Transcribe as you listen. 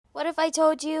What if I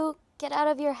told you, get out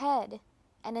of your head,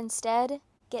 and instead,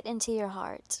 get into your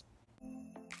heart?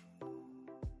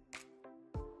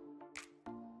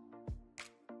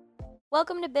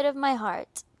 Welcome to Bit of My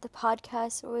Heart, the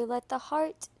podcast where we let the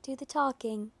heart do the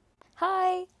talking.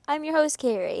 Hi, I'm your host,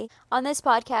 Carrie. On this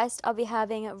podcast, I'll be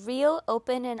having real,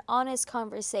 open, and honest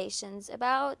conversations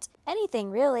about anything,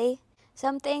 really.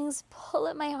 Some things pull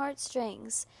at my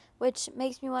heartstrings, which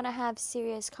makes me want to have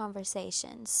serious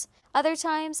conversations. Other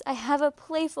times, I have a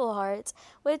playful heart,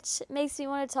 which makes me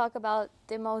want to talk about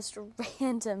the most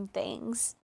random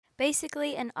things.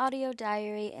 Basically, an audio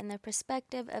diary in the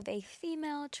perspective of a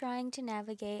female trying to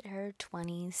navigate her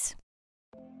 20s.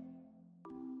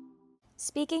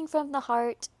 Speaking from the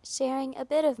heart, sharing a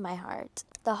bit of my heart.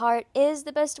 The heart is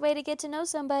the best way to get to know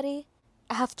somebody.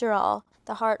 After all,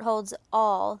 the heart holds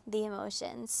all the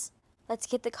emotions. Let's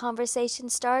get the conversation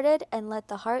started and let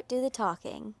the heart do the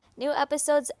talking. New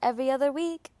episodes every other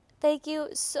week. Thank you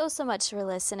so much for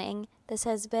listening. This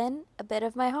has been A Bit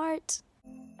of My Heart.